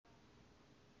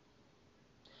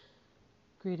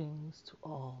Greetings to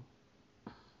all,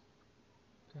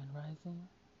 Grand Rising,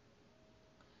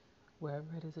 wherever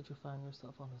it is that you find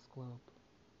yourself on this globe.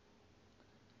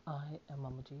 I am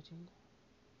Mama Gigi,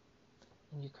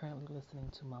 and you're currently listening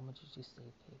to Mama Gigi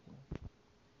Safe Haven.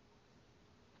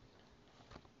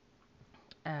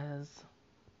 As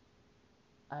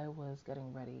I was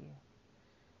getting ready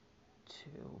to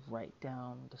write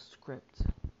down the script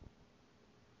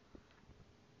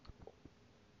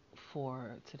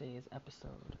for today's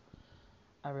episode,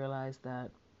 I realized that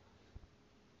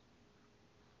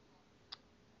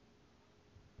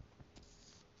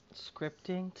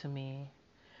scripting to me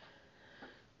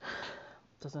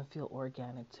doesn't feel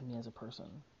organic to me as a person.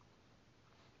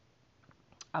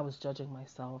 I was judging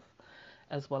myself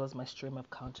as well as my stream of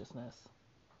consciousness.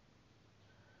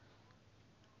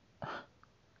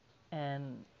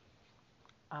 And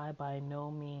I by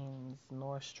no means,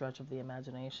 nor stretch of the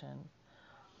imagination,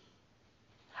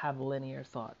 have linear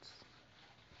thoughts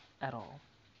at all.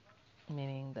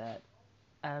 Meaning that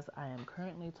as I am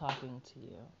currently talking to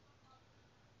you,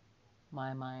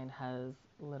 my mind has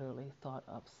literally thought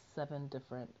up 7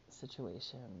 different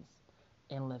situations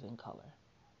in living color.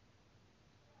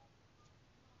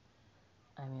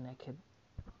 I mean, I could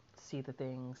see the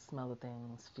things, smell the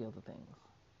things, feel the things.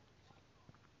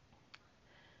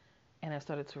 And I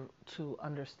started to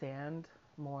understand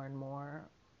more and more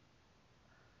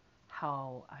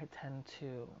how I tend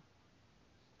to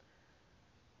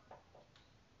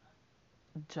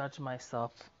judge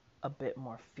myself a bit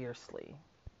more fiercely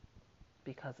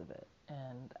because of it.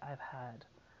 And I've had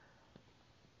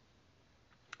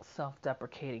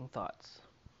self-deprecating thoughts.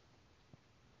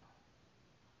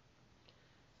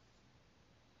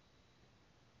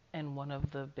 And one of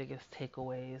the biggest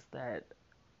takeaways that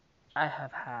I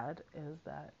have had is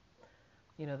that,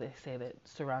 they say that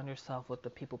surround yourself with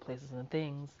the people, places, and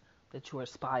things that you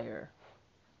aspire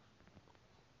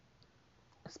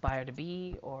to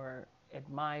be or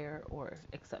admire or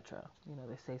etc.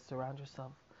 They say surround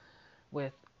yourself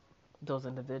with those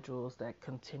individuals that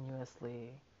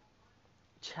continuously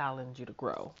challenge you to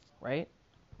grow, right?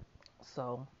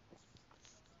 So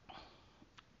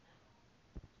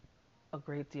a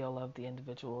great deal of the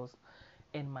individuals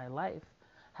in my life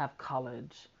have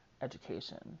college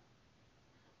education.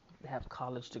 They have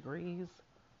college degrees,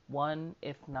 one,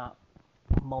 if not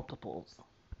multiples.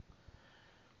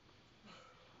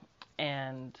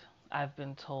 And I've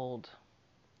been told,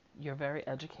 you're very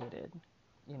educated,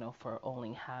 for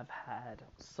only have had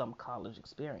some college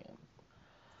experience.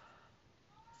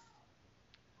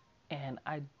 And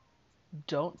I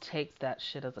don't take that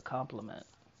shit as a compliment.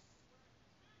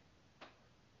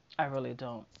 I really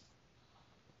don't.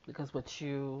 Because what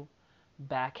you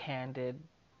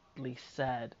backhandedly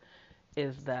said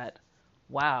is that,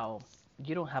 wow,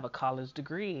 you don't have a college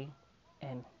degree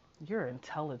and you're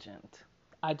intelligent.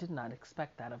 I did not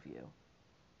expect that of you.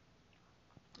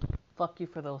 Fuck you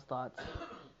for those thoughts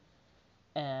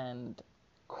and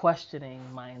questioning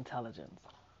my intelligence.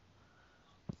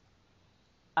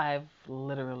 I've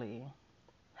literally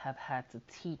have had to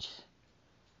teach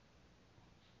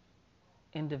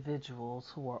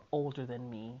individuals who are older than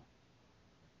me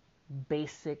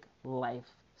basic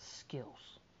life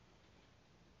skills.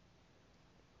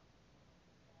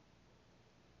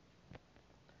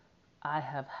 I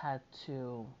have had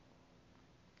to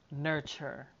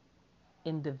nurture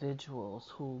individuals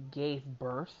who gave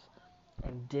birth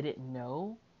and didn't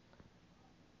know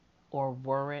or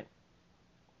weren't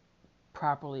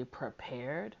properly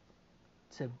prepared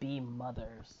to be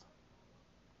mothers,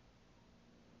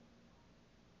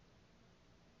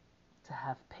 to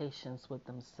have patience with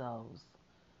themselves,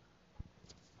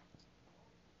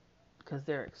 because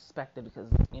they're expected, because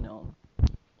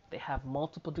they have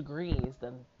multiple degrees,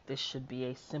 then this should be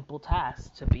a simple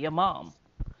task to be a mom.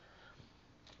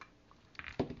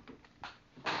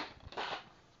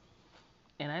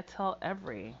 And I tell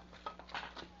every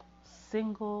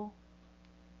single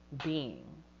being,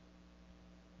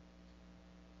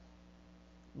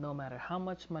 no matter how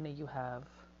much money you have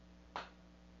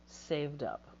saved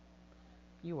up,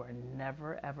 you are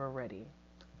never ever ready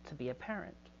to be a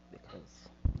parent, because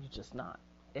you're just not.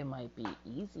 It might be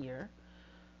easier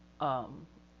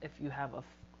if you have a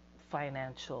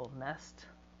financial nest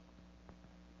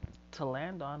to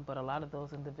land on, but a lot of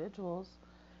those individuals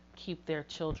keep their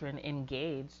children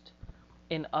engaged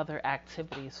in other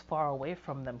activities far away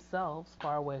from themselves,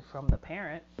 far away from the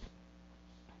parent.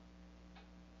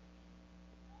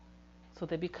 So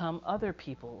they become other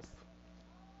people's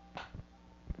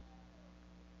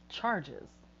charges.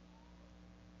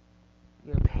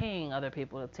 You're paying other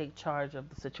people to take charge of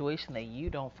the situation that you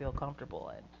don't feel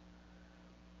comfortable in.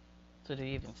 So do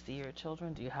you even see your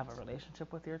children? Do you have a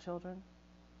relationship with your children?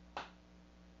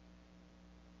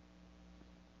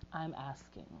 I'm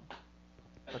asking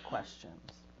the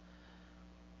questions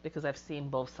because I've seen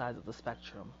both sides of the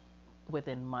spectrum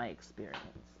within my experience.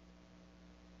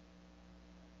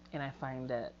 And I find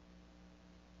it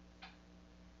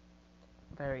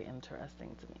very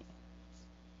interesting to me.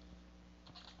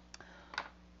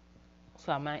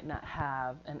 So I might not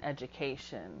have an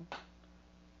education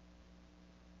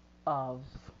of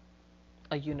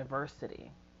a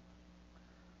university,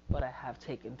 but I have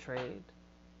taken trade.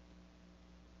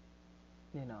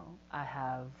 You know, I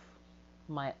have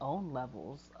my own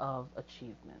levels of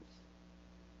achievements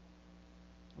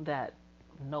that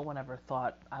no one ever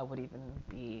thought I would even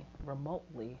be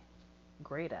remotely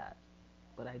great at,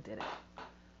 but I did it.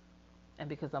 And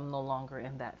because I'm no longer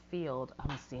in that field,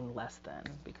 I'm seen less than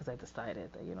because I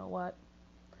decided that, you know what,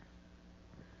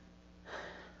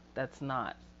 that's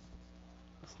not,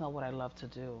 it's not what I love to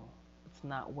do. It's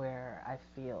not where I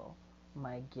feel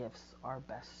my gifts are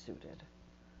best suited.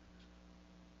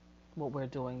 What we're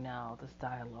doing now, this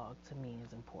dialogue, to me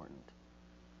is important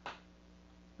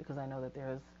because I know that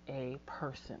there's a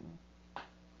person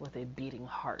with a beating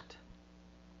heart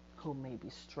who may be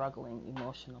struggling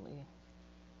emotionally,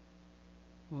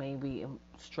 may be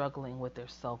struggling with their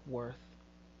self-worth,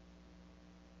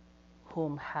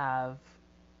 whom have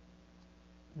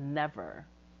never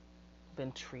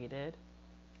been treated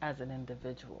as an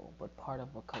individual but part of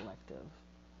a collective,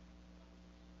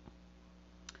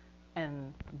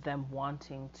 and them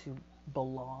wanting to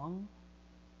belong,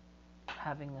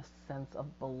 having a sense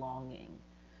of belonging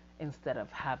instead of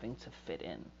having to fit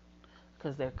in,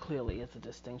 because there clearly is a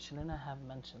distinction, and I have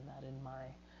mentioned that in my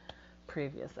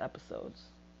previous episodes.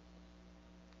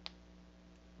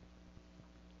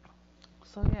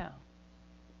 So yeah,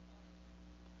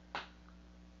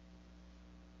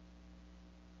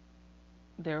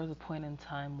 there was a point in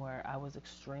time where I was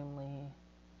extremely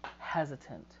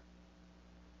hesitant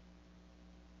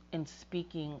in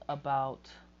speaking about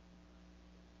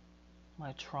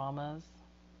my traumas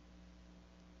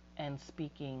and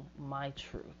speaking my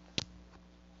truth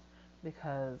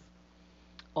because,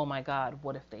 oh my God,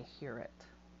 what if they hear it?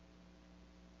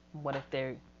 What if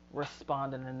they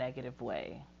respond in a negative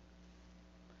way?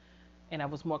 And I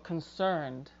was more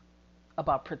concerned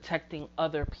about protecting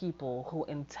other people who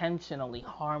intentionally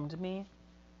harmed me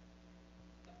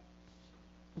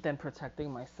than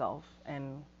protecting myself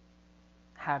and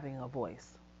having a voice.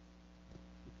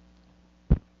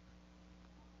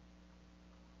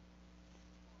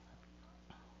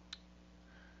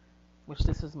 Which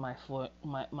this is my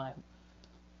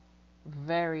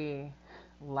very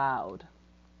loud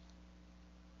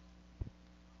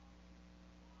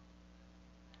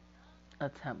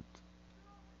attempt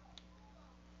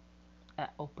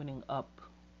at opening up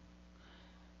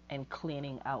and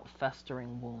cleaning out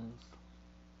festering wounds.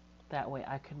 That way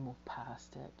I can move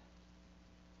past it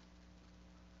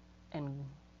and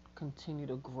continue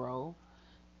to grow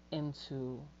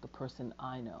into the person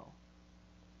I know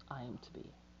I am to be.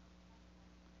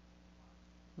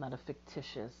 Not a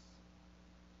fictitious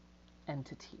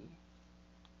entity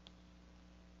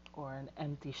or an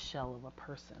empty shell of a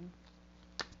person.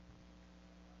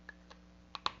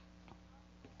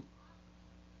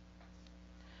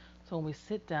 So when we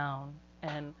sit down,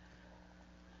 and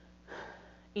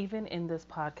even in this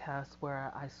podcast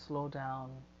where I slow down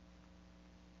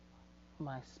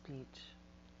my speech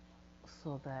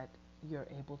so that you're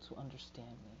able to understand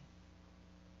me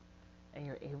and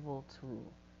you're able to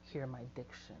hear my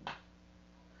diction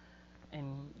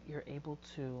and you're able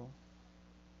to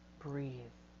breathe,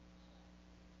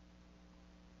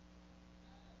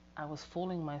 I was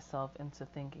fooling myself into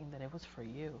thinking that it was for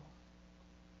you.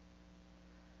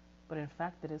 But in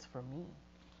fact, it is for me.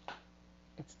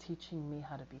 It's teaching me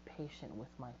how to be patient with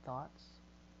my thoughts,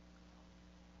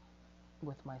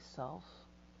 with myself,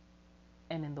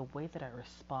 and in the way that I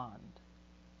respond.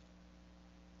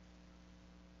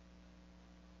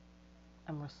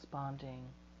 I'm responding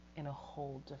in a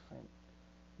whole different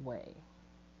way.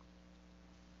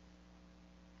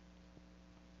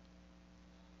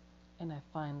 And I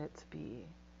find it to be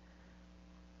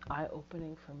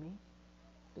eye-opening for me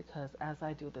because as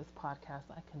I do this podcast,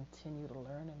 I continue to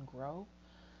learn and grow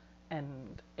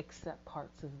and accept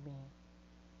parts of me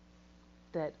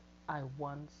that I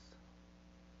once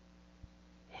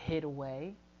hid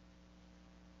away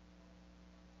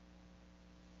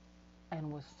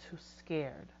and was too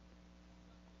scared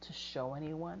to show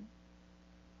anyone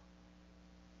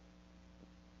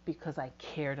because I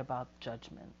cared about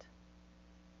judgment.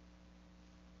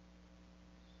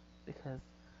 Because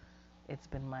it's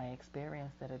been my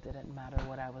experience that it didn't matter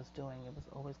what I was doing, it was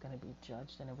always going to be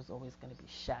judged and it was always going to be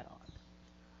shat on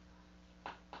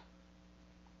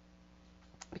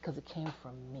because it came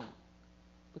from me.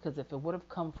 Because if it would have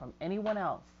come from anyone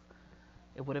else,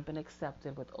 it would have been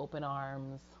accepted with open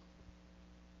arms,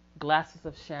 glasses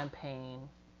of champagne,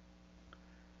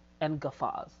 and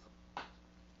guffaws.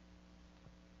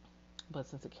 But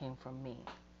since it came from me,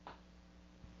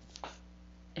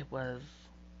 it was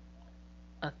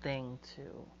a thing to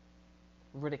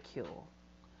ridicule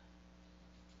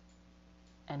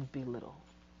and belittle.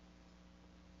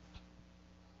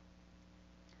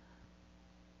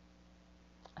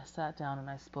 I sat down and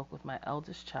I spoke with my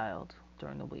eldest child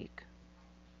during the week.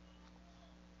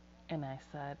 And I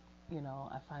said,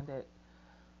 I find it,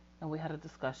 and we had a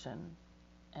discussion.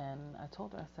 And I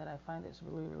told her, I said, I find it's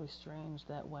really, really strange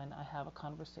that when I have a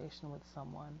conversation with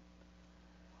someone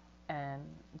and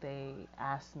they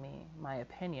ask me my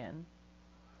opinion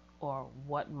or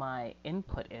what my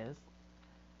input is,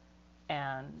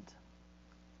 and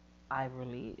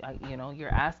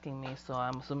you're asking me, so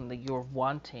I'm assuming that you're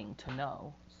wanting to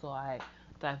know. So I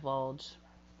divulge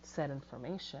said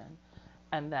information,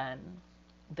 and then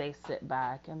they sit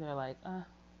back and they're like,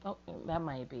 oh, that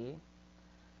might be,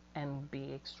 and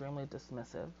be extremely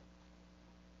dismissive.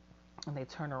 And they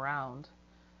turn around,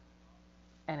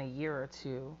 and a year or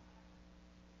two,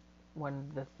 when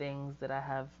the things that I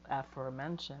have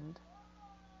aforementioned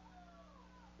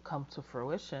come to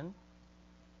fruition,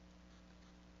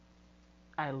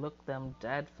 I look them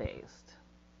dead faced.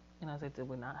 And I was like, did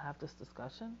we not have this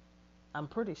discussion? I'm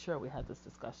pretty sure we had this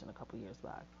discussion a couple years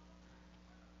back.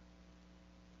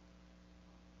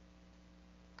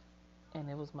 And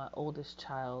it was my oldest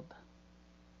child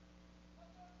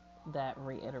that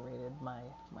reiterated my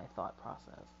thought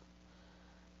process.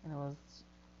 And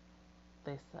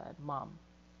they said, Mom,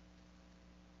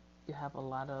 you have a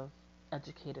lot of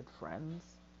educated friends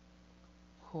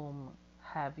whom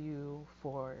have you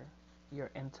for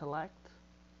your intellect,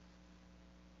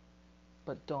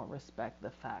 but don't respect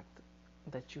the fact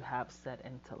that you have said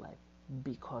intellect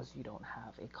because you don't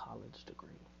have a college degree.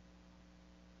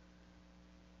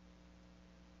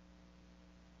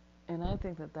 And I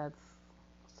think that that's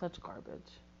such garbage.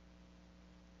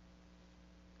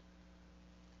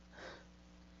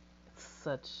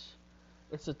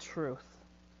 It's a truth.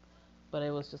 But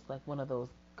it was just like one of those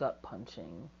gut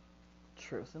punching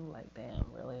truths. I'm like, damn,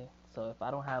 really? So if I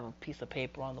don't have a piece of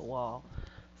paper on the wall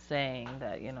saying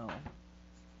that,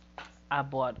 I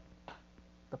bought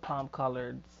the palm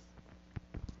colored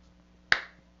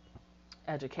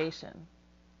education,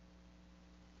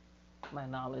 my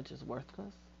knowledge is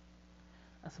worthless.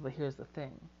 I said, but here's the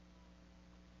thing.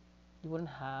 You wouldn't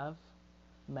have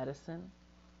medicine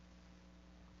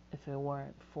if it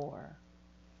weren't for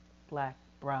black,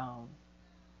 brown,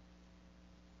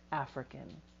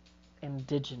 African,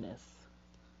 indigenous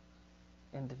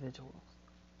individuals.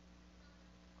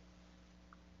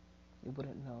 You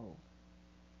wouldn't know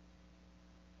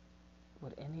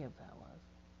what any of that was.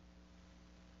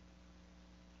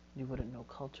 You wouldn't know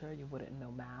culture. You wouldn't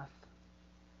know math.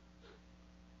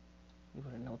 You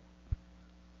wouldn't know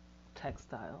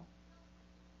textile.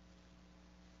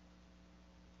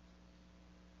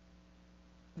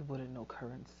 You wouldn't know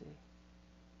currency.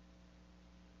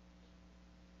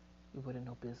 You wouldn't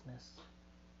know business.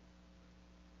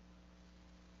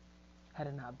 Had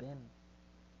it not been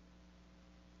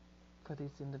for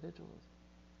these individuals.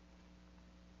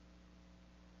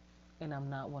 And I'm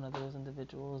not one of those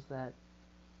individuals that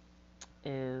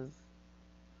is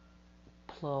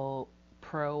pro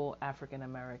African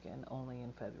American only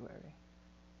in February.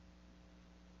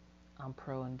 I'm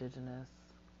pro indigenous.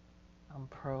 I'm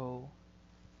pro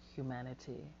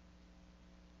humanity.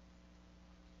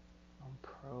 I'm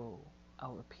pro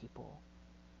our people.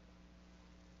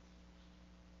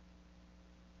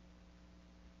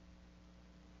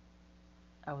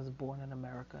 I was born in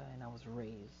America and I was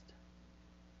raised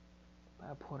by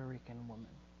a Puerto Rican woman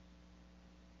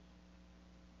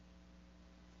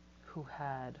who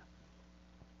had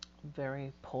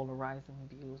very polarizing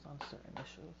views on certain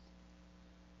issues,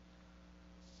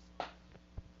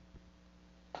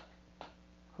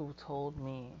 who told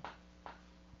me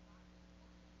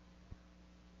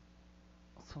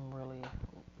some really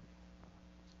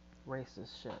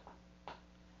racist shit.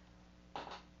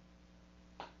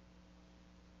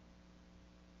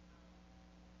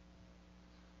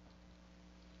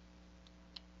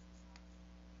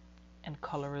 And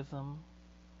colorism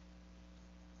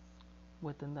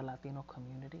within the Latino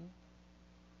community,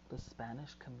 the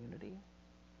Spanish community,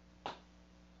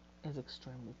 is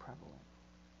extremely prevalent.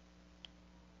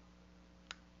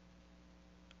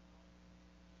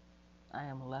 I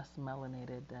am less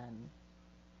melanated than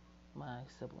my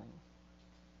siblings.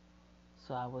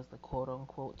 So I was the quote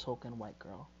unquote token white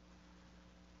girl.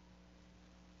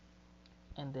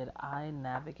 And did I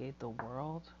navigate the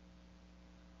world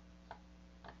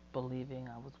believing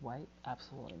I was white?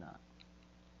 Absolutely not.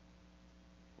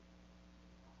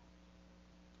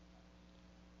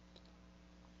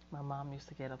 My mom used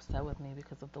to get upset with me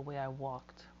because of the way I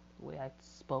walked, the way I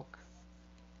spoke,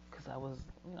 because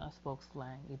I spoke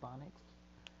slang, Ebonics.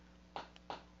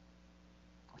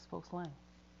 I spoke slang.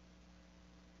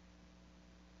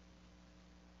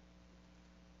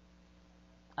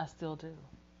 I still do.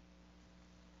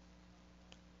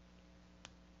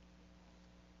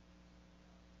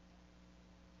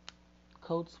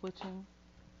 Code switching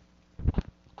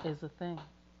is a thing.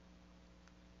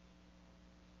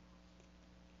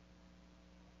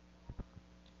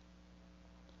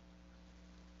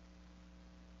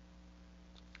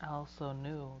 I also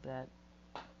knew that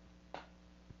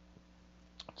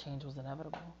change was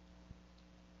inevitable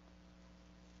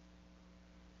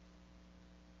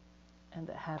and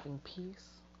that having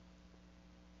peace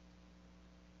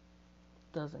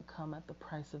doesn't come at the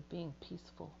price of being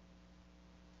peaceful.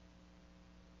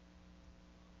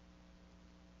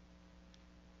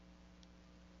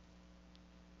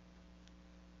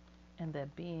 And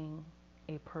that being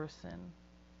a person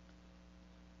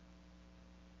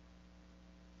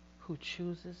who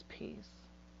chooses peace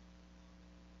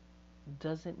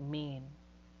doesn't mean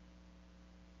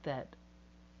that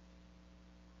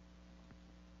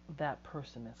that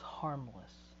person is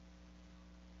harmless.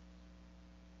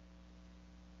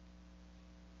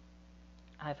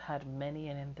 I've had many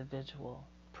an individual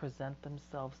present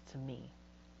themselves to me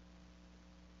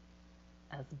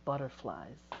as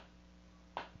butterflies,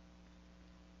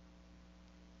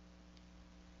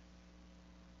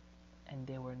 and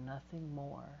they were nothing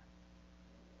more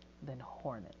than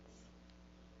hornets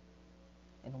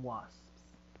and wasps.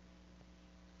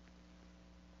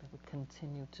 They would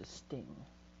continue to sting.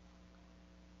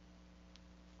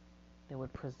 They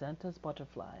would present as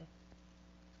butterfly,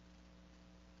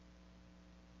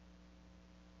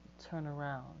 turn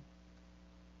around,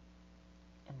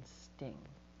 and sting.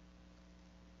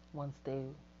 Once they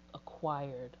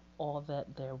acquired all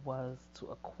that there was to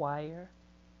acquire,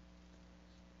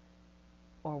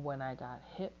 or when I got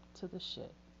hip to the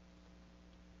shit.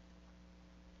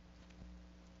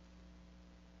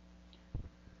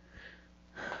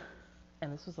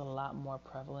 And this was a lot more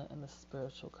prevalent in the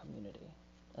spiritual community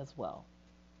as well.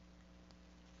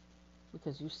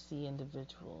 Because you see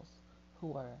individuals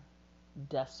who are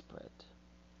desperate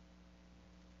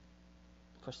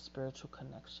for spiritual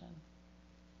connection.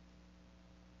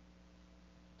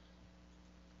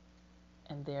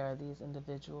 And there are these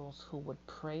individuals who would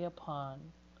prey upon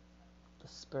the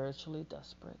spiritually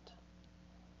desperate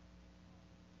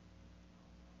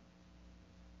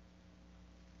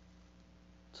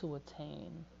to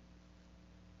attain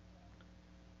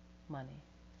money,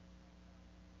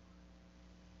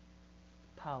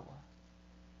 power,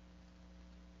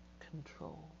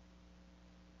 control.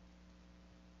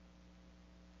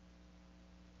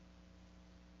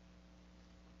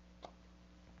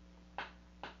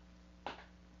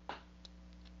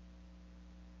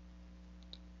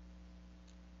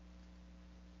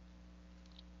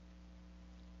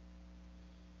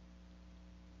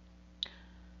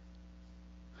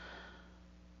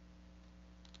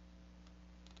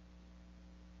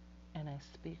 And I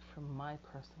speak from my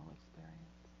personal experience.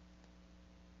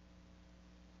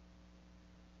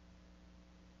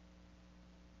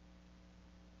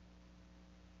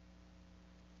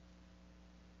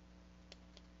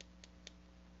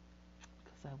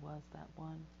 Because I was that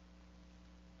one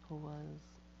who was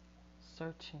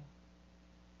searching,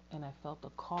 and I felt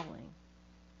a calling.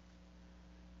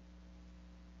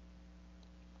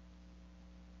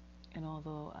 And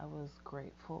although I was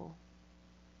grateful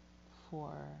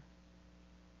for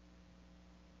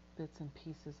bits and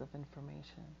pieces of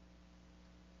information,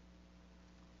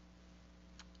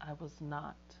 I was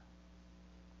not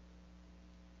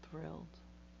thrilled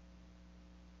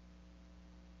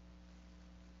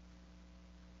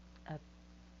at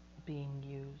being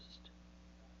used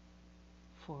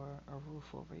for a roof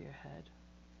over your head,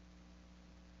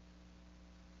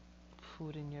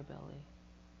 food in your belly,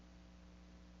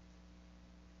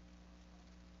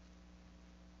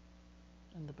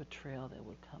 and the betrayal that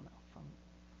would come out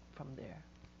from there.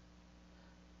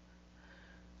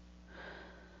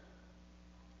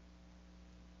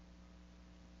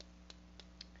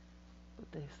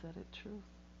 But they said it truth.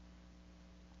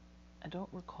 I don't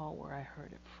recall where I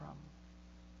heard it from.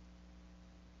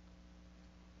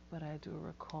 But I do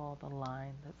recall the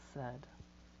line that said,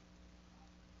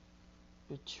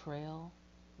 betrayal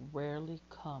rarely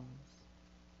comes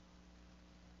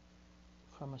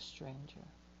from a stranger.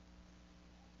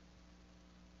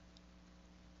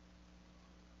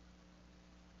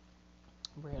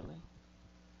 Rarely.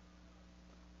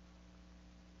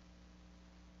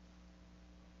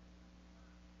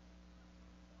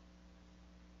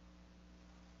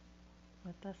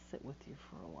 Let that sit with you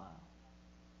for a while.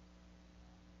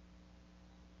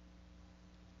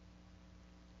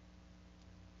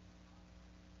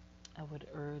 I would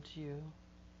urge you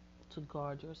to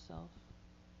guard yourself,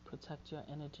 protect your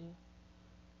energy,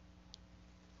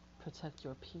 protect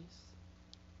your peace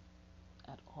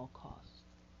at all costs.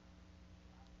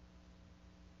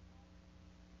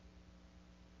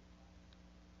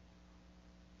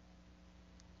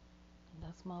 And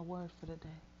that's my word for the day.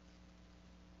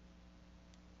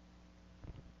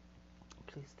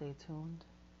 Please stay tuned,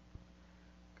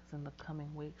 because in the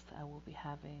coming weeks I will be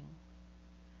having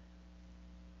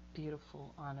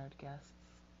beautiful, honored guests,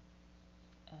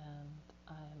 and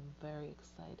I am very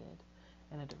excited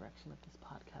in the direction that this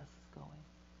podcast is going.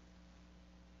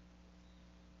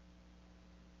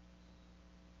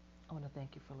 I want to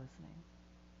thank you for listening.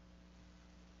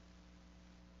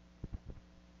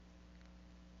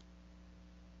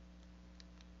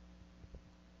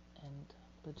 And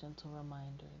the gentle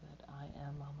reminder that I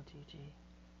am Mama Gigi,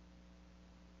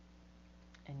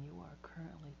 and you are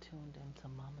currently tuned into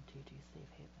Mama Gigi's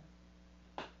Safe Haven.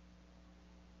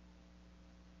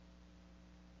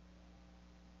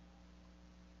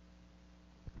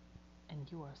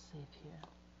 And you are safe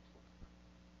here.